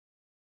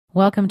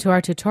Welcome to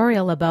our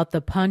tutorial about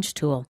the punch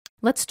tool.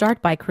 Let's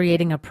start by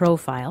creating a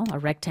profile, a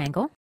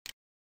rectangle.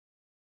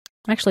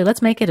 Actually,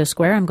 let's make it a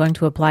square. I'm going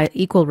to apply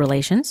equal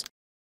relations.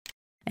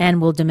 And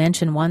we'll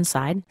dimension one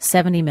side,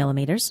 70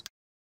 millimeters.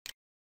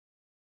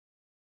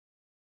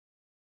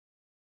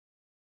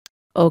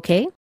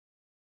 OK.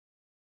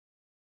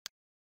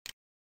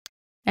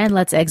 And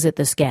let's exit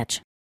the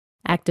sketch.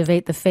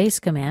 Activate the face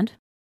command.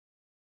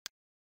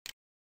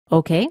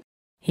 OK.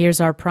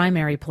 Here's our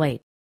primary plate.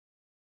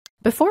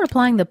 Before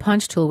applying the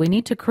punch tool, we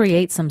need to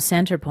create some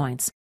center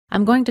points.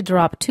 I'm going to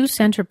drop two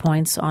center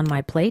points on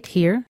my plate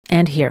here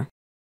and here.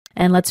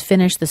 And let's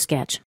finish the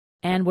sketch.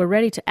 And we're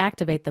ready to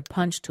activate the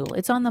punch tool.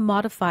 It's on the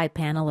Modify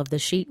panel of the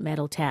Sheet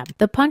Metal tab.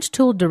 The punch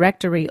tool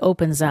directory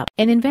opens up.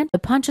 In Invent, the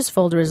punches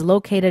folder is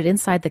located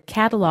inside the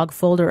catalog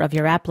folder of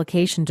your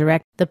application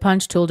direct. The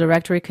punch tool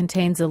directory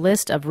contains a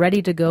list of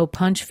ready-to-go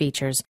punch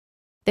features.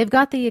 They've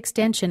got the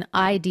extension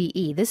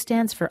IDE. This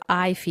stands for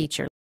I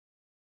feature.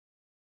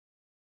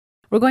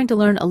 We're going to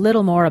learn a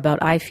little more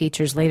about I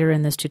features later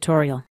in this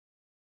tutorial.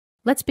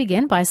 Let's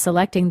begin by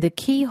selecting the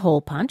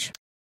Keyhole punch.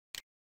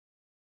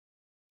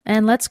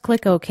 And let's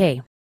click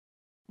OK.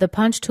 The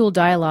punch tool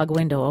dialog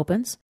window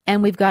opens,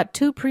 and we've got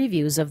two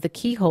previews of the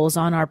keyholes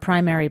on our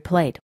primary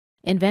plate.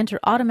 Inventor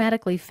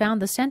automatically found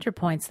the center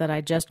points that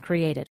I just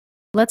created.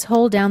 Let's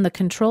hold down the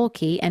Control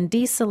key and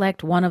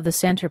deselect one of the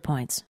center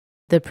points.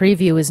 The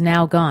preview is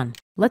now gone.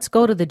 Let's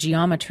go to the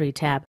Geometry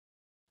tab.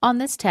 On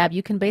this tab,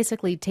 you can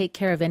basically take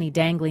care of any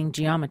dangling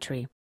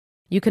geometry.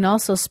 You can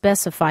also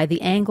specify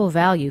the angle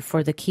value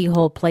for the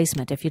keyhole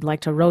placement if you'd like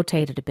to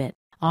rotate it a bit.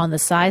 On the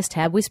Size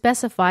tab, we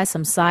specify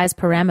some size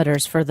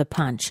parameters for the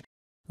punch.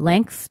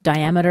 Length,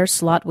 diameter,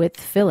 slot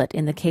width, fillet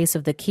in the case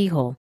of the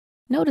keyhole.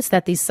 Notice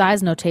that these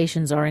size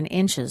notations are in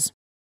inches.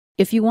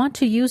 If you want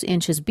to use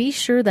inches, be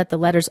sure that the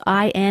letters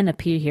IN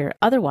appear here.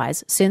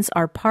 Otherwise, since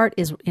our part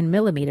is in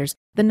millimeters,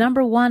 the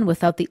number 1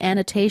 without the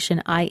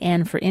annotation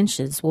IN for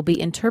inches will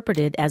be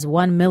interpreted as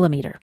 1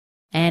 millimeter.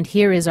 And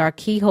here is our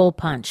keyhole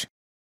punch.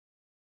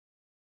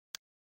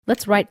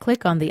 Let's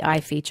right-click on the I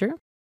feature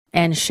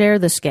and share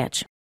the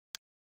sketch.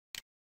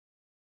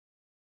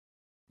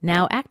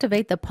 Now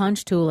activate the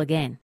punch tool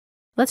again.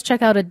 Let's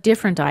check out a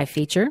different I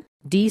feature,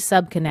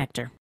 Dsub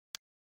connector.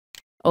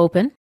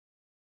 Open.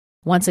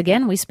 Once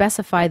again, we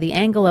specify the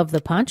angle of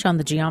the punch on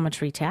the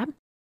Geometry tab,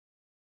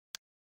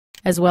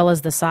 as well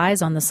as the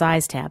size on the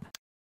Size tab.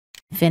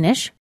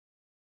 Finish.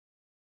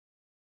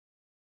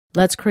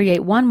 Let's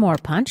create one more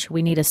punch.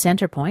 We need a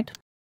center point.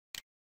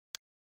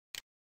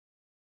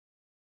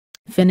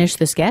 Finish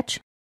the sketch.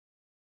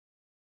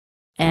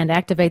 And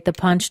activate the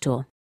punch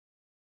tool.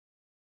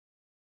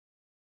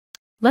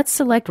 Let's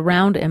select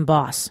Round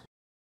Emboss.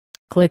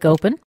 Click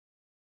Open.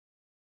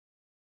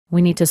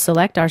 We need to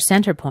select our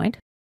center point.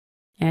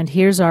 And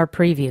here's our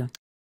preview.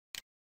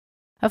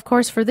 Of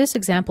course, for this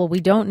example, we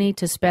don't need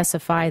to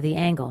specify the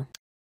angle.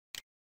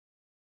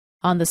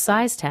 On the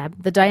Size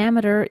tab, the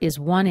diameter is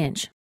 1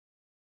 inch.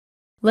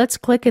 Let's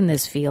click in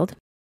this field.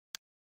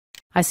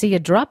 I see a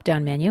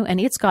drop-down menu,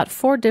 and it's got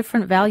 4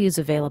 different values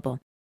available.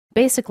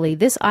 Basically,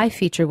 this I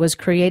feature was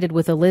created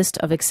with a list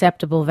of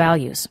acceptable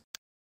values.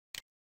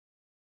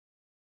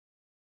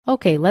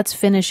 Okay, let's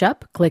finish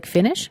up. Click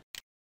Finish.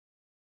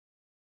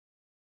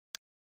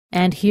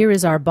 And here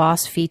is our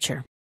boss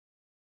feature.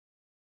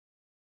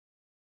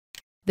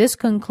 This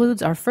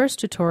concludes our first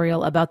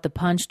tutorial about the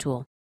punch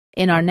tool.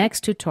 In our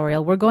next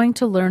tutorial, we're going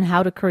to learn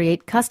how to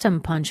create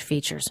custom punch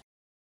features.